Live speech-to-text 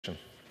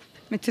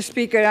Mr.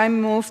 Speaker, I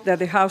move that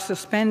the House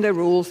suspend the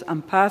rules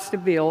and pass the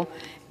bill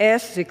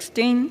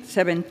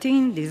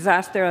S-1617,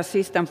 Disaster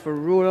Assistance for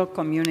Rural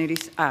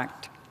Communities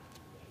Act.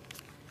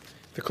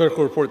 The clerk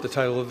will report the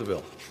title of the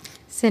bill.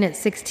 Senate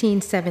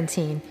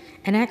 1617,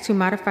 an act to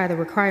modify the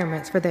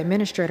requirements for the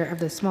administrator of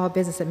the Small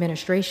Business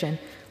Administration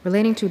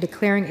relating to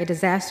declaring a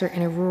disaster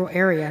in a rural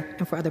area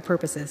and for other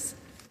purposes.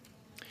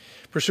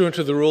 Pursuant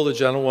to the rule, the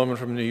gentlewoman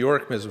from New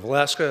York, Ms.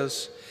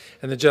 Velázquez,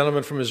 and the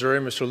gentleman from Missouri,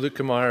 Mr.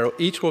 Luetkemeyer,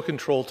 each will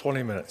control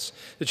 20 minutes.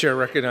 The chair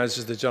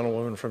recognizes the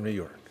gentlewoman from New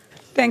York.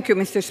 Thank you,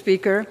 Mr.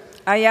 Speaker.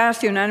 I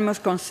ask unanimous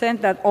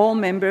consent that all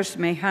members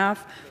may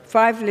have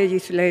 5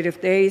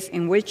 legislative days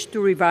in which to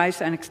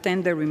revise and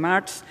extend their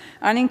remarks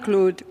and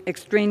include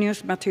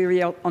extraneous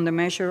material on the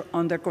measure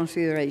under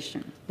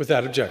consideration.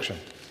 Without objection.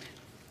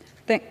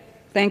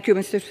 Thank you,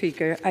 Mr.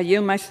 Speaker. I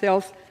yield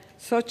myself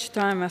such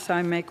time as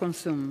I may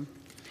consume.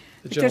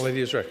 The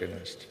gentlelady is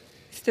recognized.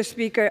 Mr.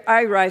 Speaker,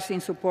 I rise in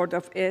support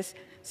of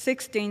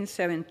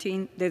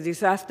S-1617, the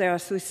Disaster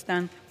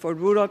Assistance for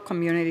Rural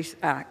Communities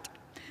Act.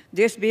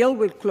 This bill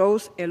will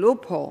close a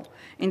loophole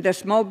in the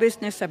Small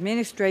Business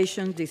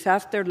Administration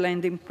disaster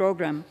lending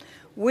program,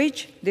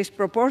 which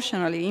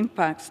disproportionately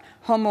impacts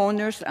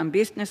homeowners and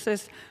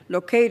businesses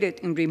located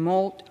in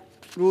remote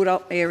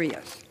rural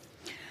areas.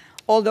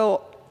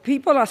 Although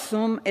people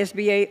assume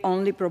SBA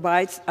only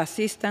provides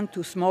assistance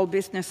to small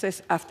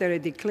businesses after a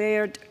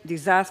declared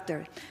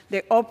disaster,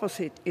 the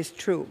opposite is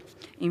true.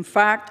 In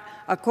fact,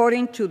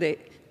 according to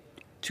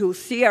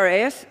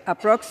CRS,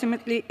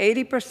 approximately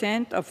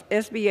 80% of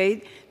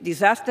SBA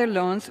disaster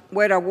loans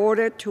were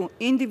awarded to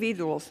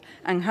individuals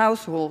and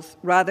households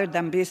rather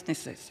than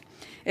businesses.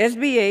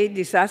 SBA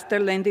disaster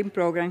lending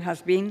program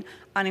has been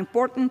an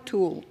important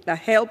tool that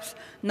helps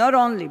not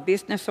only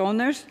business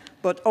owners,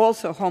 but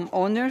also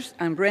homeowners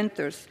and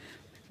renters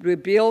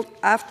rebuild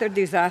after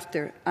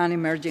disaster and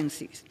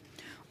emergencies.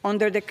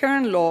 Under the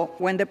current law,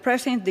 when the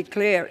President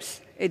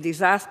declares a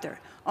disaster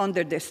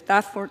under the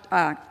Stafford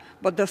Act,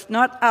 but does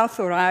not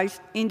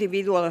authorize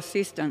individual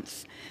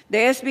assistance, the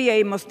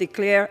SBA must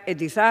declare a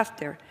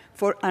disaster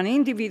for an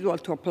individual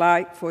to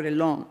apply for a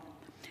loan.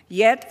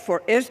 Yet,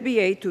 for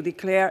SBA to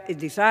declare a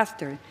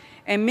disaster,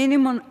 a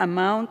minimum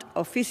amount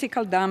of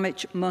physical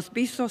damage must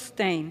be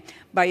sustained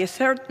by a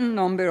certain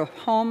number of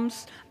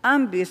homes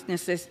and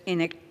businesses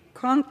in a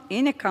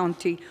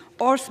county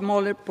or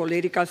smaller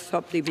political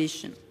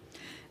subdivision.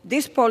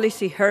 This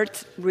policy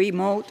hurts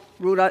remote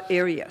rural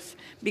areas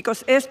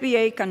because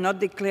SBA cannot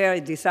declare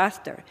a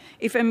disaster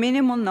if a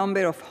minimum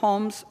number of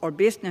homes or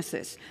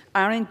businesses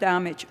aren't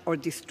damaged or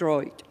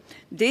destroyed.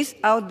 This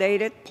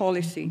outdated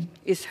policy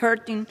is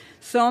hurting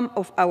some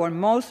of our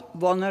most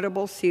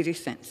vulnerable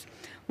citizens.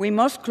 We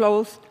must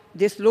close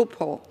this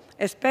loophole,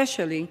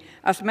 especially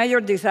as major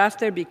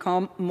disasters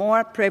become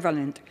more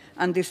prevalent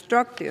and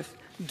destructive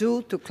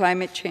due to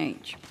climate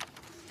change.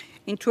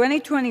 In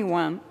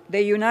 2021,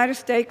 the United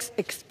States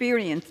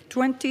experienced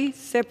 20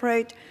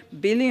 separate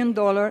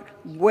billion-dollar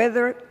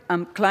weather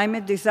and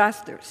climate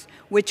disasters,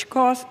 which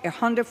caused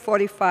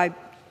 $145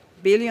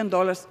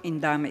 billion in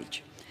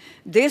damage.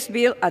 This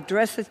bill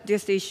addresses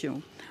this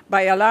issue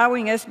by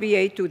allowing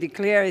SBA to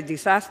declare a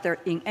disaster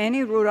in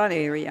any rural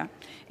area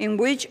in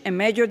which a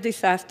major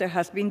disaster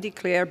has been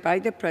declared by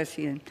the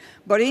President,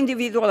 but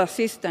individual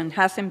assistance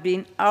hasn't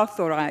been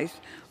authorized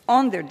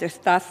under the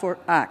Stafford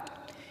Act.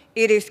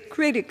 It is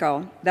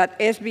critical that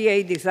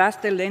SBA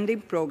disaster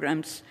lending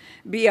programs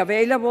be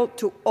available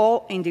to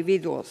all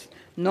individuals,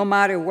 no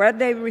matter where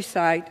they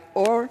reside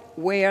or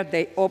where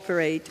they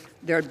operate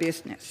their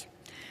business.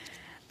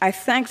 I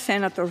thank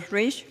Senators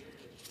Rich,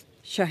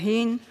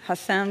 Shaheen,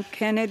 Hassan,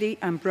 Kennedy,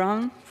 and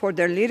Brown for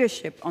their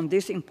leadership on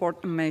this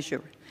important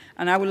measure.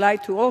 And I would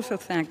like to also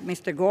thank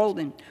Mr.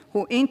 Golden,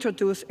 who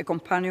introduced a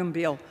companion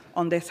bill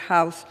on this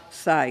House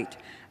side.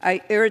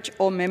 I urge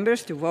all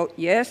members to vote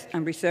yes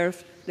and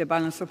reserve the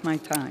balance of my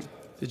time.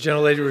 The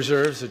gentlelady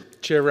reserves. The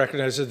chair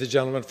recognizes the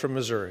gentleman from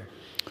Missouri.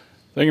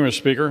 Thank you, Mr.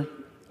 Speaker.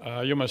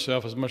 I yield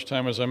myself as much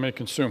time as I may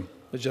consume.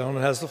 The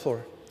gentleman has the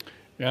floor.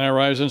 And I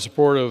rise in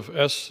support of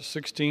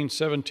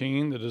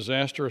S-1617, the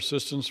Disaster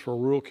Assistance for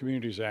Rural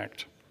Communities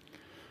Act.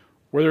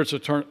 Whether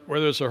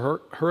it's a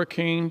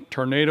hurricane,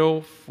 tornado,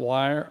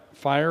 fire,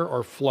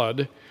 or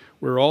flood,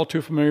 we're all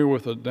too familiar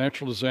with the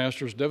natural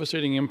disaster's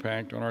devastating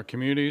impact on our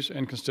communities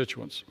and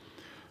constituents.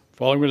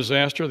 Following a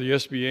disaster, the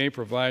SBA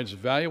provides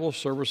valuable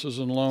services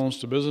and loans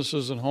to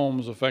businesses and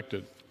homes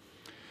affected.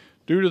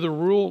 Due to the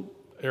rural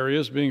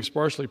areas being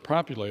sparsely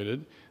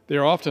populated, they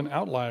are often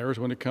outliers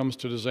when it comes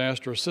to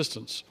disaster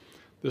assistance.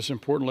 This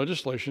important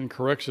legislation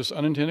corrects this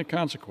unintended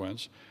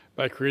consequence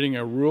by creating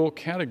a rural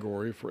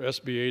category for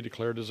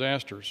SBA-declared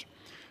disasters.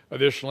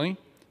 Additionally,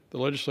 the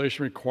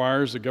legislation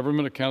requires the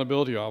Government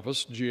Accountability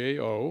Office,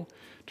 GAO,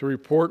 to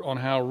report on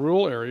how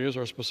rural areas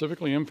are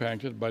specifically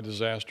impacted by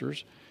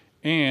disasters,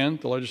 and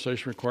the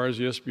legislation requires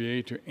the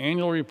SBA to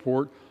annually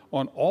report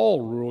on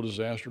all rural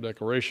disaster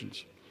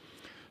declarations.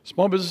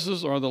 Small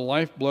businesses are the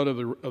lifeblood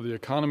of the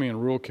economy in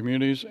rural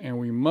communities, and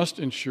we must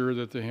ensure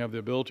that they have the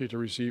ability to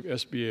receive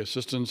SBA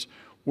assistance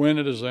when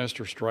a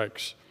disaster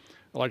strikes.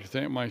 I'd like to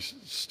thank my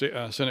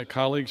Senate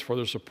colleagues for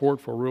their support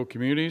for rural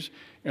communities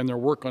and their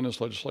work on this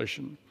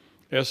legislation.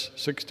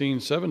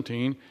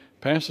 S-1617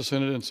 passed the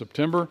Senate in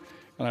September,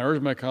 and I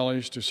urge my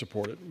colleagues to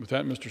support it. With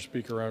that, Mr.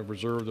 Speaker, I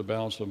reserve the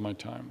balance of my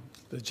time.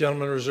 The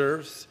gentleman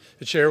reserves.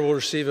 The chair will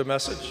receive a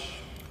message.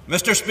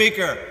 Mr.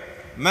 Speaker,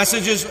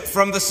 messages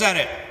from the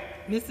Senate.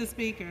 Mr.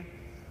 Speaker,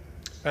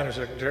 Madam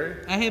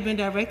Secretary. I have been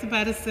directed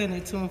by the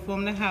Senate to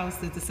inform the House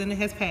that the Senate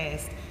has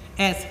passed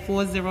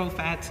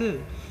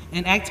S-4052,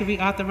 an act to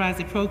reauthorize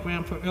a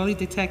program for early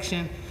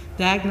detection,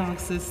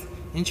 diagnosis,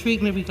 and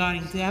treatment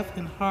regarding deaf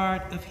and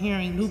hard of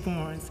hearing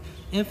newborns,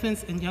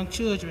 infants, and young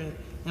children,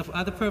 and for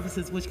other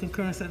purposes which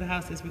concurrence of the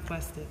House is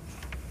requested.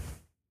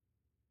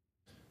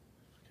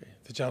 Okay.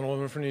 The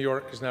gentlewoman from New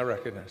York is now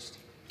recognized.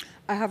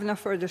 I have no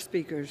further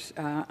speakers,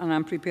 and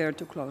I'm prepared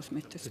to close,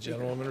 Mr. Speaker. The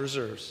gentlewoman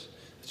reserves.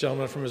 The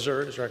gentleman from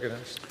Missouri is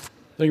recognized.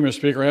 Thank you, Mr.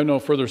 Speaker. I have no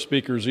further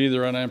speakers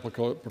either, and I am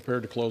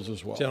prepared to close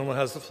as well. The gentleman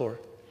has the floor.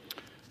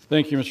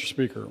 Thank you, Mr.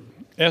 Speaker.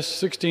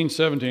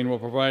 S-1617 will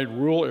provide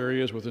rural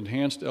areas with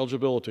enhanced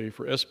eligibility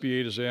for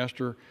SBA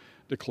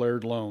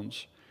disaster-declared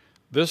loans.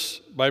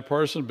 This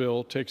bipartisan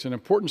bill takes an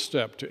important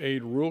step to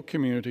aid rural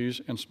communities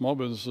and small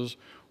businesses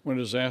when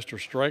a disaster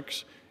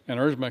strikes, and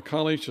I urge my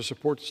colleagues to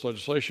support this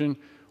legislation.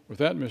 With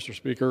that, Mr.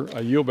 Speaker,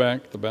 I yield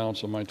back the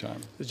balance of my time.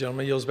 The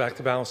gentleman yields back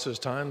the balance of his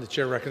time. The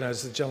chair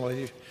recognizes the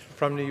gentleman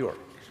from New York.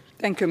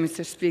 Thank you,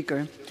 Mr.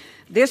 Speaker.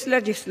 This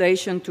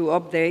legislation to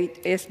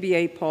update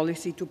SBA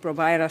policy to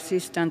provide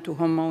assistance to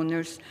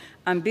homeowners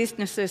and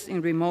businesses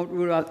in remote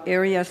rural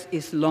areas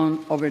is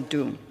long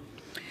overdue.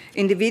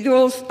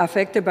 Individuals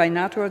affected by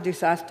natural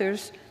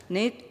disasters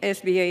need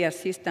SBA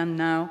assistance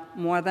now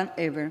more than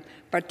ever,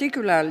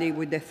 particularly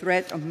with the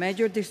threat of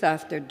major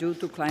disaster due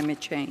to climate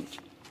change.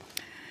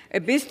 A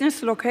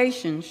business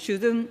location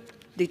shouldn't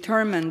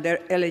determine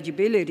their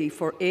eligibility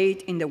for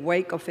aid in the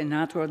wake of a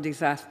natural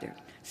disaster.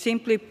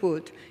 Simply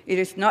put, it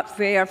is not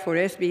fair for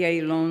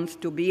SBA loans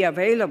to be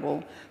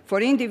available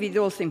for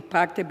individuals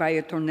impacted by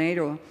a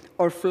tornado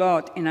or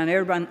flood in an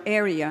urban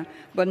area,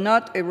 but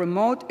not a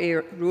remote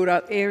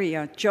rural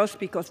area just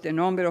because the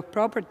number of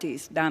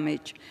properties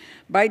damaged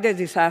by the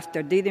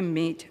disaster didn't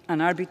meet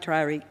an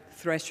arbitrary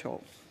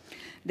threshold.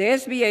 The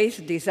SBA's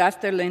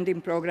disaster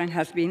lending program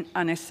has been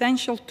an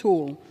essential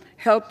tool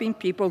helping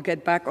people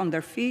get back on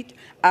their feet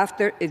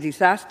after a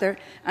disaster,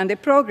 and the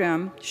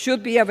program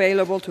should be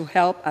available to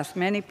help as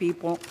many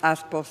people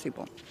as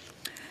possible.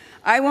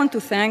 I want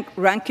to thank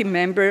Ranking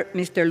Member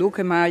Mr.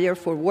 Luetkemeyer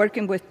for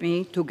working with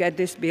me to get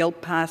this bill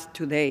passed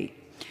today.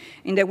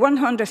 In the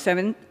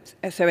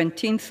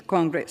 117th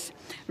Congress,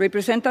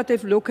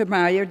 Representative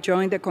Luetkemeyer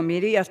joined the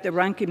committee as the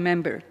ranking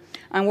member,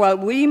 and while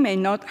we may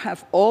not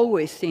have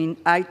always seen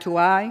eye to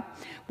eye,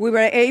 we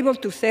were able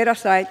to set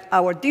aside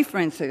our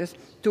differences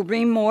to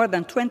bring more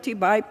than 20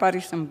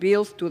 bipartisan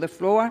bills to the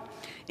floor,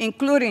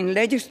 including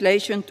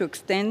legislation to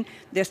extend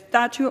the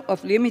statute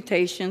of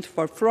limitations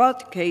for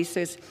fraud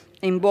cases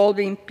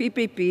involving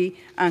PPP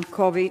and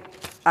COVID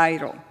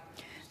IRO.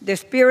 The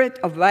spirit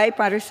of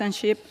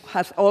bipartisanship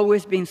has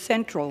always been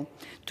central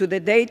to the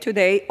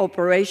day-to-day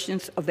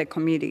operations of the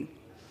committee.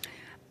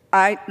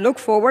 I look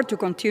forward to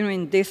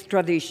continuing this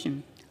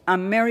tradition.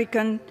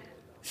 American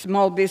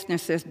small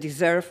businesses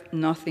deserve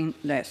nothing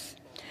less.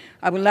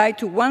 I would like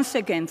to once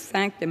again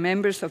thank the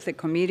members of the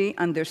committee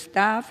and their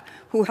staff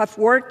who have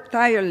worked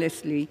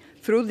tirelessly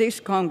through this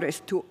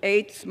Congress to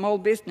aid small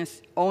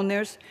business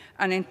owners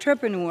and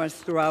entrepreneurs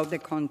throughout the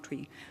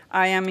country.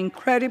 I am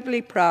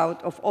incredibly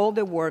proud of all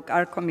the work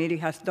our committee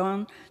has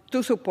done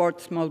to support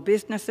small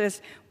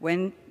businesses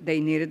when they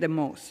need it the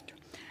most.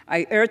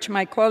 I urge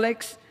my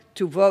colleagues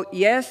to vote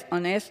yes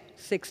on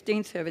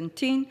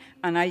S-1617,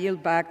 and I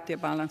yield back the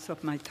balance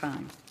of my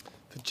time.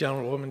 The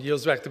gentlewoman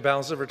yields back the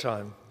balance of her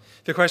time.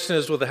 The question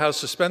is, will the House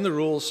suspend the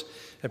rules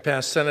and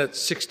pass Senate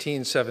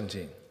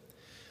 1617?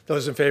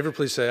 Those in favor,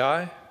 please say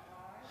aye.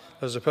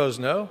 Those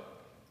opposed, no.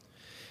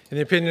 In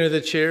the opinion of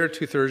the chair,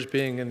 2/3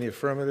 being in the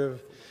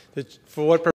affirmative, for what purpose?